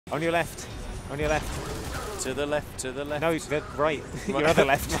On your left. On your left. To the left, to the left. No, the right. Your other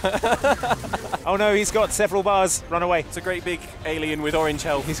left. Oh no, he's got several bars. Run away. It's a great big alien with orange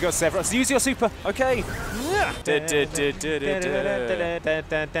health. He's got several. So use your super. Okay.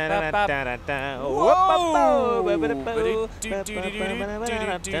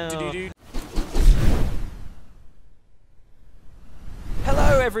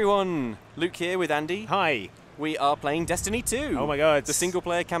 Hello everyone! Luke here with Andy. Hi. We are playing Destiny 2. Oh my god. The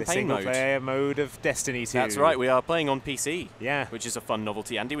single-player campaign mode. The single-player mode of Destiny 2. That's right, we are playing on PC. Yeah. Which is a fun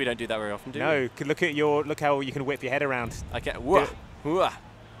novelty, Andy. We don't do that very often, do we? No, look how you can whip your head around. Okay.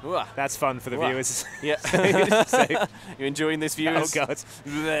 That's fun for the viewers. Yeah. So, you enjoying this, viewers? Oh god.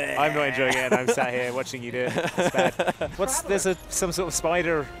 I'm not enjoying it, and I'm sat here watching you do it. It's bad. There's some sort of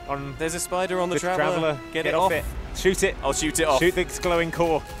spider on. There's a spider on the Traveller. Get it off it. Shoot it. I'll shoot it off. Shoot the glowing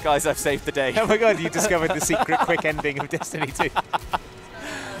core. Guys, I've saved the day. Oh my god, you discovered the secret quick ending of Destiny 2.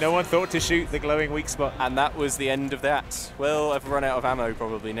 No one thought to shoot the glowing weak spot. And that was the end of that. Well, I've run out of ammo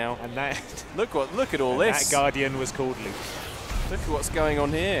probably now. And that look at all this. That Guardian was called Luke. Look at what's going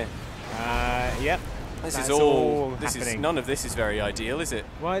on here. Yep. This is all happening. None of this is very ideal, is it?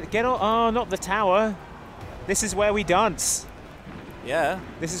 Well, get on. Oh, not the tower. This is where we dance. Yeah.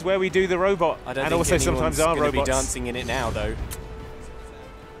 This is where we do the robot. I don't and think also sometimes our robots. Be dancing in it now, though.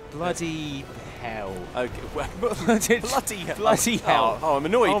 Bloody hell. Okay. Bloody hell. Bloody hell. Oh, I'm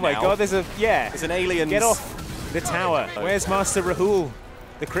annoyed now. Oh my god, there's an alien. Get off the tower. Where's Master Rahool,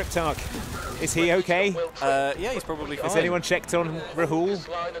 the Cryptarch? Is he okay? Yeah, he's probably fine. Has anyone checked on Rahool?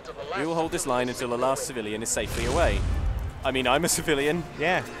 We will hold this line until the last civilian is safely away. I mean, I'm a civilian.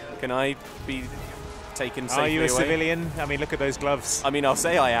 Yeah. Can I be taken safely away? Are you a civilian? I mean, look at those gloves. I mean, I'll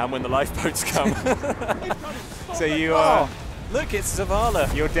say I am when the lifeboats come. So you are... Look, it's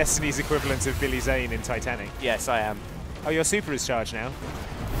Zavala. You're Destiny's equivalent of Billy Zane in Titanic. Yes, I am. Oh, your super is charged now.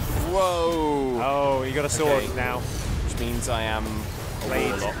 Whoa. Oh, you got a sword now. Which means I am a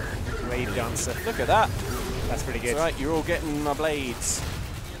warlock. Blade dancer. Look at that. That's pretty good. That's right, you're all getting my blades.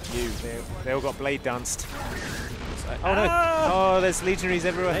 They all got blade danced. Oh no! Oh, there's legionaries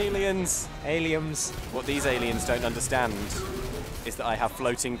everywhere. Aliens. ALIEMS. What these aliens don't understand is that I have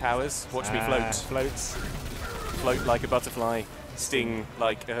floating powers. Watch me float. Floats. Float like a butterfly. Sting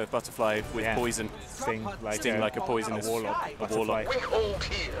like a butterfly with poison. Sting like a poisonous warlock. A warlock. We hold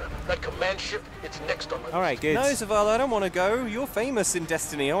here. That command ship, it's next on my All right, good. No, Zavala, I don't want to go. You're famous in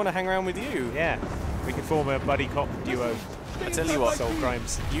Destiny. I want to hang around with you. Yeah, we can form a buddy cop duo. I tell you what. Solve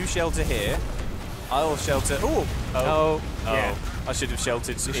crimes. You shelter here. I'll shelter. Yeah. I should have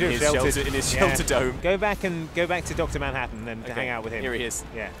sheltered in his shelter dome. Go back to Dr. Manhattan and hang out with him. Here he is.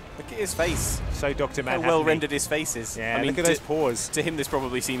 Yeah. Look at his face. So Dr. Manhattan. How well rendered his face is. Yeah. I mean, look at those paws. To him, this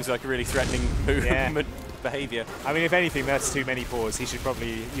probably seems like a really threatening behaviour. I mean, if anything, that's too many paws. He should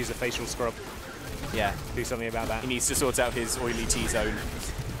probably use a facial scrub. Yeah. Do something about that. He needs to sort out his oily T-zone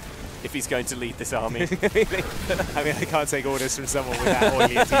if he's going to lead this army. I mean, I can't take orders from someone with that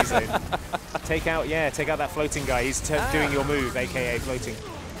oily T-zone. Take out that floating guy. He's doing your move, aka floating.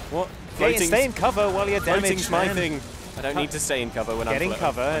 What? Stay in cover while you're damaged. Floating's my thing. I don't need to stay in cover when I'm Get in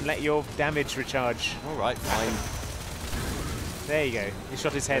cover and let your damage recharge. All right, fine. There you go. He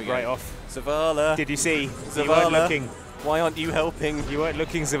shot his head right off. Zavala. Did you see? Zavala. You weren't looking. Why aren't you helping? You weren't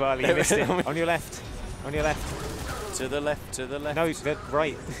looking, Zavala. You missed it. On your left. On your left. To the left. To the left. No, the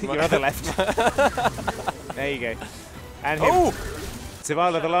right. Your other left. There you go. And him. Oh!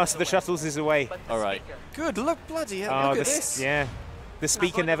 Zavala, the last of the shuttles is away. All right. Good. Look, bloody hell. Look at this. Yeah. The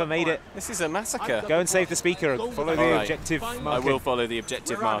speaker never made it. This is a massacre. Go and save the speaker. Follow the objective marker. I will follow the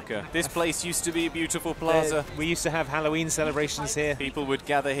objective marker. This place used to be a beautiful plaza. We used to have Halloween celebrations here. People would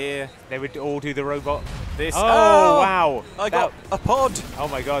gather here. They would all do the robot. This. Oh, wow. I got a pod. Oh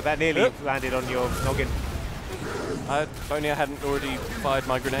my god, that nearly landed on your noggin. If only I hadn't already fired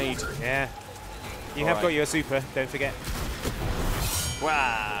my grenade. Yeah. You have got your super, don't forget.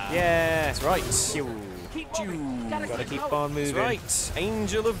 Wow. Yeah. That's right. Gotta keep on moving. That's right.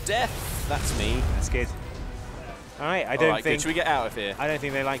 Angel of Death. That's me. That's good. All right, I don't think. Good. Should we get out of here? I don't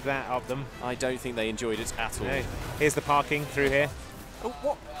think they like that up them. I don't think they enjoyed it at all. No. Here's the parking through here. Oh,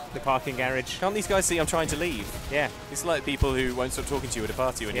 what? The parking garage. Can't these guys see I'm trying to leave? Yeah. It's like people who won't stop talking to you at a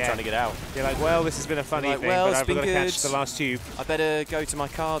party when you're trying to get out. You're like, well, this has been a fun evening, but I've got to catch the last tube. I better go to my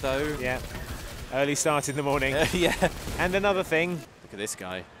car, though. Yeah. Early start in the morning. Yeah. And another thing. Look at this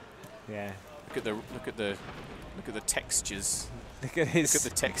guy. Yeah. Look at the textures. Look at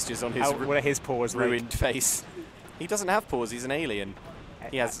the textures on his what are his paws ruined face. He doesn't have paws. He's an alien.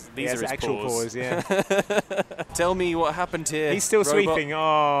 These are his actual paws. Yeah. Tell me what happened here. He's still sweeping.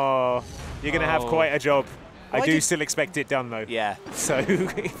 Oh, you're going to have quite a job. I do still expect it done, though. Yeah. So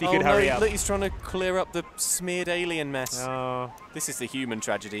if you could hurry up. Look, he's trying to clear up the smeared alien mess. Oh. This is the human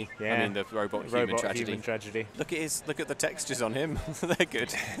tragedy. Yeah. I mean, the robot human tragedy. Look at the textures on him. They're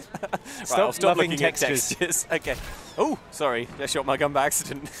good. Right, I'll stop looking at textures. Okay. Oh, sorry. I shot my gun by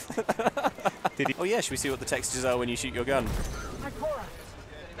accident. Oh, yeah. Should we see what the textures are when you shoot your gun?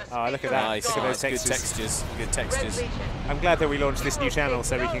 Oh, look at that. Nice. Look at those textures. Good textures. Good textures. I'm glad that we launched this new channel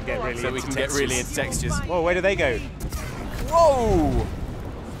so we can get really into textures. Whoa, where do they go? Whoa!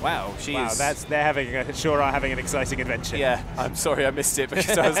 Wow, they're having having an exciting adventure. Yeah, I'm sorry I missed it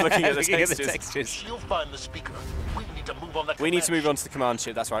because I was looking at the textures. You'll find the speaker. We need to move on to the command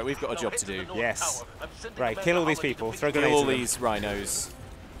ship. That's right. We've got a job to do. Yes. Right. Kill all these people. Throw grenades. Kill all these rhinos.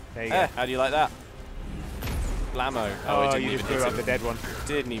 There you go. How do you like that? Blammo. Oh, it didn't you even just blew hit up him. the dead one.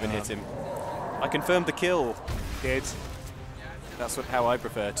 Didn't even hit him. I confirmed the kill. Good. That's how I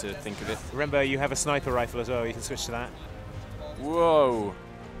prefer to think of it. Remember, you have a sniper rifle as well. You can switch to that. Whoa.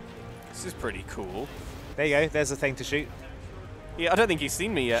 This is pretty cool. There you go. There's a thing to shoot. Yeah, I don't think he's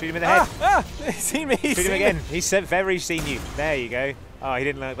seen me yet. Shoot him in the head. He's seen me. Shoot him again. He's very seen you. There you go. Oh, he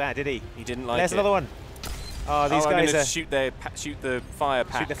didn't like that, did he? He didn't like There's it. another one. Oh, these I'm guys gonna are... shoot the fire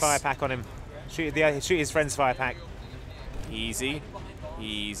pack. Shoot the fire pack on him. Shoot his friend's fire pack. Easy.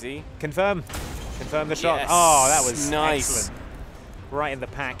 Easy. Confirm. Confirm the shot. Yes. Oh, that was nice. Excellent. Right in the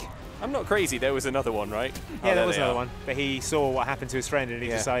pack. I'm not crazy. There was another one, right? Yeah, there was another one. But he saw what happened to his friend and he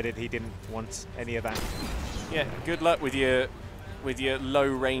decided he didn't want any of that. Yeah, good luck with your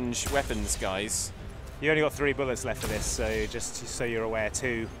low-range weapons, guys. You only got 3 bullets left for this, so just so you're aware,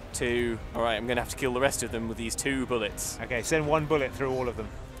 2. 2. All right, I'm going to have to kill the rest of them with these 2 bullets. Okay, send 1 bullet through all of them.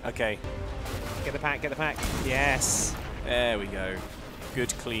 Okay. Get the pack, get the pack. Yes. There we go. Good,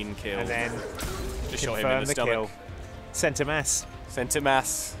 clean kill. And then just shot him in the stomach. Kill. Center mass. Center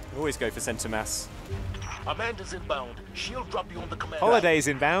mass. Always go for center mass. Amanda's inbound. She'll drop you on the command. Holiday's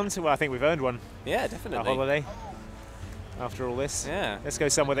inbound. Well, I think we've earned one. Yeah, definitely. A holiday. After all this. Yeah. Let's go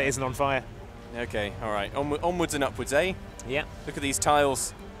somewhere that isn't on fire. Okay, all right. Onwards and upwards, eh? Yeah. Look at these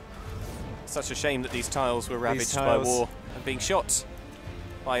tiles. Such a shame that these tiles were ravaged by war and being shot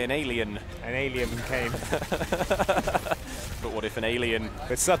by an alien. An alien came. But what if an alien...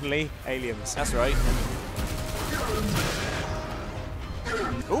 But suddenly, aliens. That's right.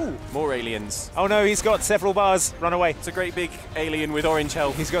 Ooh, more aliens. Oh no, he's got several bars. Run away. It's a great big alien with orange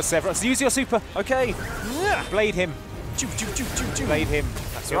health. He's got several. So use your super. Okay. Blade him. Blade him.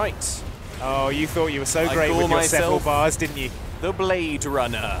 That's right. Oh, you thought you were so great with your several bars, didn't you? The Blade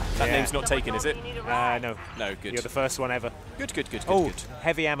Runner. That name's not taken, is it? No. No, good. You're the first one ever. Good.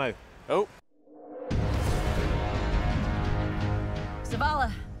 Heavy ammo. Oh.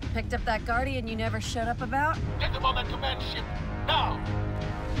 Zavala, picked up that Guardian you never shut up about? Get them on that command ship now.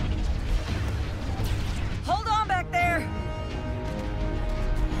 Hold on back there!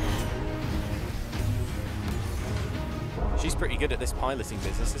 She's pretty good at this piloting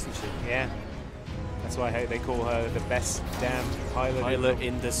business, isn't she? Yeah. That's why they call her the best damn pilot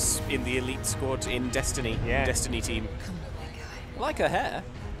in the elite squad in Destiny. Yeah. Destiny team. Come on, big guy. I like her hair.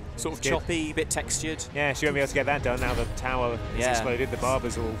 Sort of choppy, bit textured. Yeah, she won't be able to get that done now the tower is exploded, the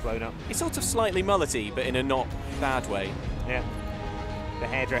barber's all blown up. It's sort of slightly mullety, but in a not bad way. Yeah. The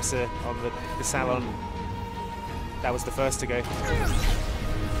hairdresser on the salon, that was the first to go.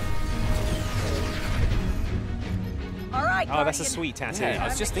 All right, oh, that's a sweet tattoo. Yeah, I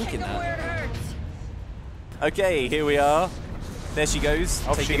was just thinking that. Where it hurts. Okay, here we are. There she goes,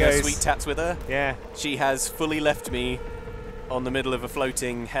 Off taking she her goes. sweet tats with her. Yeah. She has fully left me on the middle of a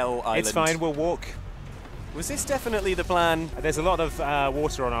floating hell island. It's fine, we'll walk. Was this definitely the plan? There's a lot of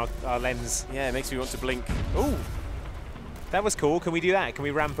water on our lens. Yeah, it makes me want to blink. Ooh, that was cool. Can we do that? Can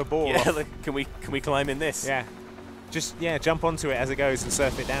we ramp a ball yeah, off? look, can we climb in this? Yeah. Just, jump onto it as it goes and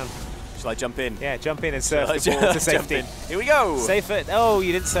surf it down. Shall I jump in? Yeah, jump in and surf the ball to safety. Here we go. Safe it. Oh,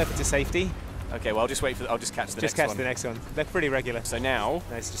 you didn't surf it to safety. Okay, well, I'll just wait for. I'll just catch the next one. Just catch the next one. They're pretty regular. So now,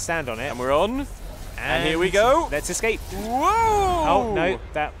 Let's just stand on it. and we're on. And here we go. Let's escape. Whoa! Oh, no,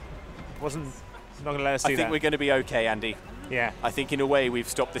 that wasn't not going to let us do that. I think we're going to be okay, Andy. Yeah. I think in a way we've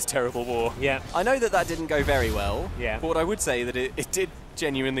stopped this terrible war. Yeah. I know that didn't go very well. Yeah. But what I would say that it did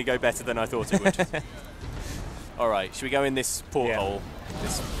genuinely go better than I thought it would. All right, should we go in this porthole? Yeah.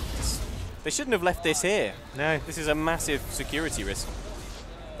 They shouldn't have left this here. No. This is a massive security risk.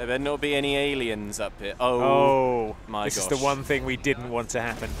 There better not be any aliens up here. Oh my gosh. This is the one thing we didn't want to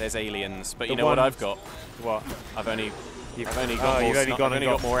happen. There's aliens, but you know what I've got? What? I've only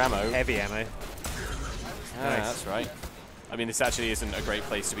got more ammo. Heavy ammo. Nice. That's right. I mean, this actually isn't a great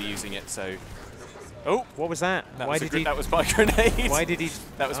place to be using it, so... Oh! What was that? That was my grenade. Why did he...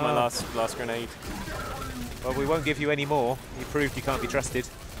 That was my last grenade. Well, we won't give you any more. You proved you can't be trusted.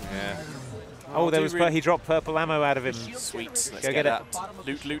 Yeah. Oh, there was he dropped purple ammo out of him. Sweet. Let's Go get that. it.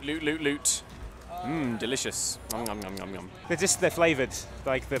 Loot, loot, loot, loot, loot. Mmm, delicious. Nom, nom, nom, nom, nom. They're flavoured.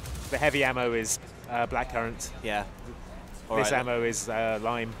 Like the heavy ammo is blackcurrant. Yeah. This ammo is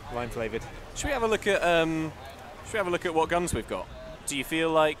lime flavoured. Should we have a look at what guns we've got? Do you feel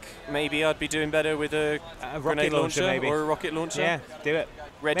like maybe I'd be doing better with a grenade launcher maybe. or a rocket launcher? Yeah, do it.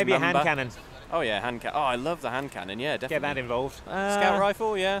 Red maybe Mamba. a hand cannon. Oh yeah, hand cannon. Oh, I love the hand cannon. Yeah, definitely. Get that involved. Scout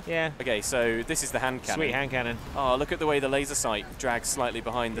rifle, yeah. Yeah. Okay, so this is the hand cannon. Sweet hand cannon. Oh, look at the way the laser sight drags slightly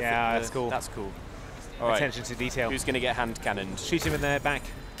behind the. Yeah, that's cool. That's cool. All right. Attention to detail. Who's going to get hand cannoned? Shoot him in the back.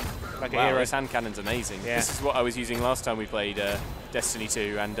 Like a Wow, hero. this hand cannon's amazing. Yeah. This is what I was using last time we played Destiny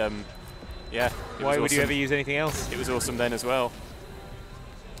 2, and yeah. Why would you ever use anything else? It was awesome then as well.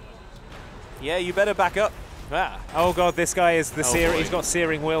 Yeah, you better back up. Ah. Oh god, this guy is the boy. he's got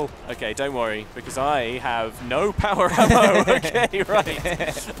searing will. Okay, don't worry, because I have no power ammo. Okay,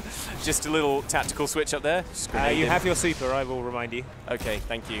 right. Just a little tactical switch up there. You have your super, I will remind you. Okay,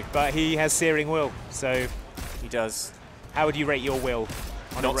 thank you. But he has searing will, so... He does. How would you rate your will?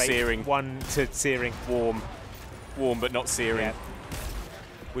 On Not a rate searing. 1 to searing. Warm. Warm, but not searing. Yeah.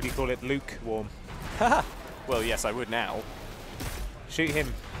 Would you call it lukewarm? Well, yes, I would now. Shoot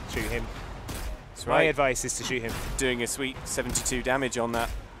him. Shoot him. That's My right. advice is to shoot him. Doing a sweet 72 damage on that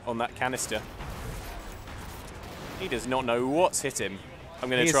canister. He does not know what's hit him. I'm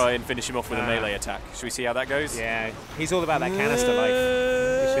going to try and finish him off with a melee attack. Should we see how that goes? Yeah, he's all about that canister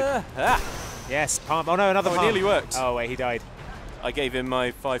life. Yes, palm. Oh no, another palm. It nearly worked. Oh wait, he died. I gave him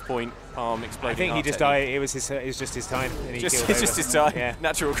my 5-point palm exploding. I think he just died. It was just his time. And he it's killed just his time. Yeah.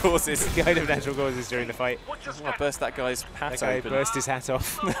 Natural causes. He died of natural causes during the fight. I burst that guy's hat That guy open. burst his hat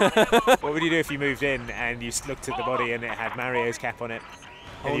off. What would you do if you moved in and you looked at the body and it had Mario's cap on it?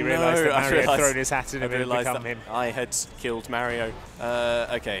 And you realised that Mario had thrown his hat in him and become him. I had killed Mario.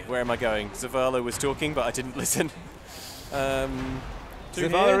 Okay, where am I going? Zavala was talking, but I didn't listen.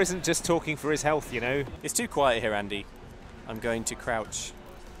 Zavala isn't just talking for his health, you know. It's too quiet here, Andy. I'm going to crouch.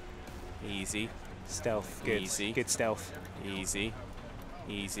 Easy. Stealth, good. Easy. Good stealth. Easy.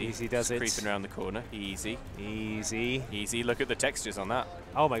 Easy. Easy does it. Creeping around the corner. Easy. Easy. Easy. Look at the textures on that.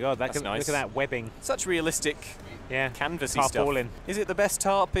 Oh my god, That's nice. Look at that webbing. Such realistic, canvasy stuff. Tarpaulin. Is it the best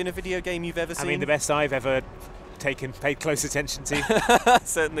tarp in a video game you've ever seen? I mean, the best I've ever paid close attention to.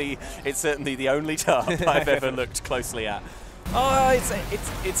 Certainly, it's certainly the only tarp I've ever looked closely at. Oh,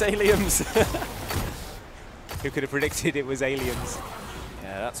 it's ALIEMS. Who could have predicted it was aliens?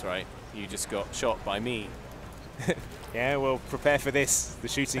 Yeah, that's right. You just got shot by me. Yeah, well, prepare for this. The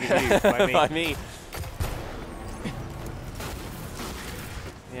shooting of you by me. By me.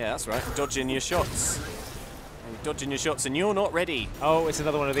 Yeah, that's right. Dodging your shots. Dodging your shots, and you're not ready. Oh, it's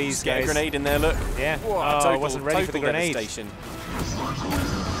another one of these Just guys. get a grenade in there, look. Yeah. Whoa, I wasn't ready for the grenade. Devastation.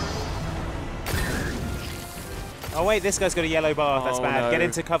 Oh wait, this guy's got a yellow bar. That's bad. No. Get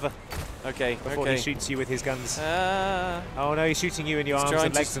into cover Okay, before he shoots you with his guns. Oh No, he's shooting you in your arms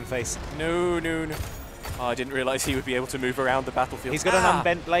and legs and face. No. Oh, I didn't realise he would be able to move around the battlefield. He's got an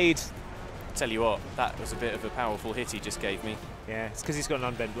unbent blade. Tell you what, that was a bit of a powerful hit he just gave me. Yeah, it's because he's got an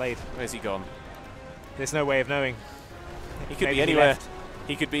unbent blade. Where's he gone? There's no way of knowing. He could Maybe be anywhere.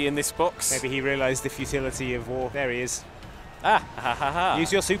 He could be in this box. Maybe he realised the futility of war. There he is. Ha.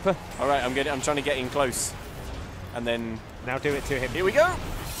 Use your super. All right, I'm trying to get in close, and then Now do it to him. here we go.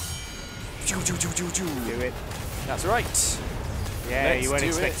 Do it. That's right. Yeah, Let's you weren't do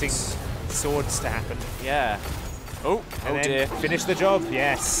expecting it. swords to happen. Yeah. Oh And then dear. finish the job.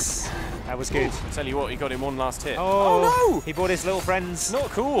 Yes. That was good. Tell you what, he got him one last hit. Oh, no! He brought his little friends. Not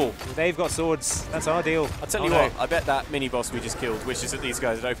cool. They've got swords. That's our deal. I'll tell you what, I bet that mini-boss we just killed wishes that these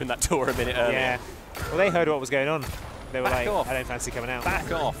guys had opened that door a minute earlier. Yeah. Well, they heard what was going on. They were Back like, off. I don't fancy coming out.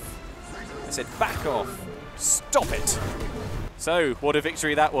 Back off. I said back off. Stop it. So, what a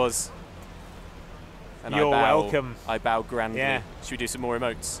victory that was. And You're I bow, welcome. I bow grandly. Yeah. Should we do some more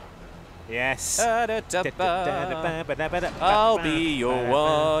emotes? Yes. I'll be your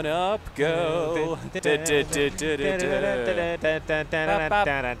one-up girl.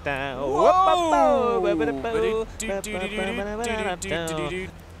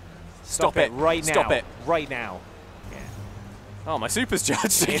 Stop it right now. Stop it right now. Yeah. Oh, my super's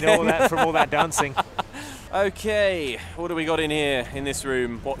charged In again. all that, from all that dancing. Okay, what do we got in here, in this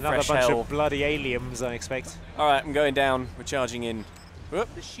room? What Another fresh bunch hell? of bloody aliens, I expect. All right, I'm going down. We're charging in. Whoop.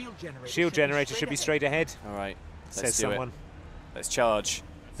 The Shield generator should be straight ahead, All right, says let's do someone. it. Let's charge.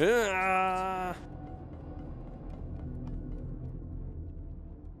 Ah.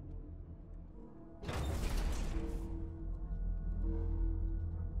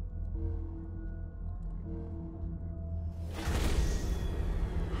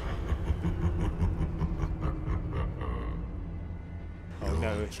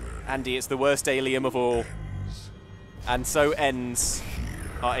 No. Andy, it's the worst alien of all. And so ends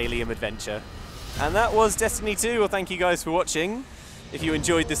our alien adventure. And that was Destiny 2. Well, thank you guys for watching. If you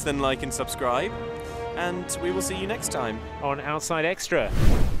enjoyed this, then like and subscribe. And we will see you next time on Outside Xtra.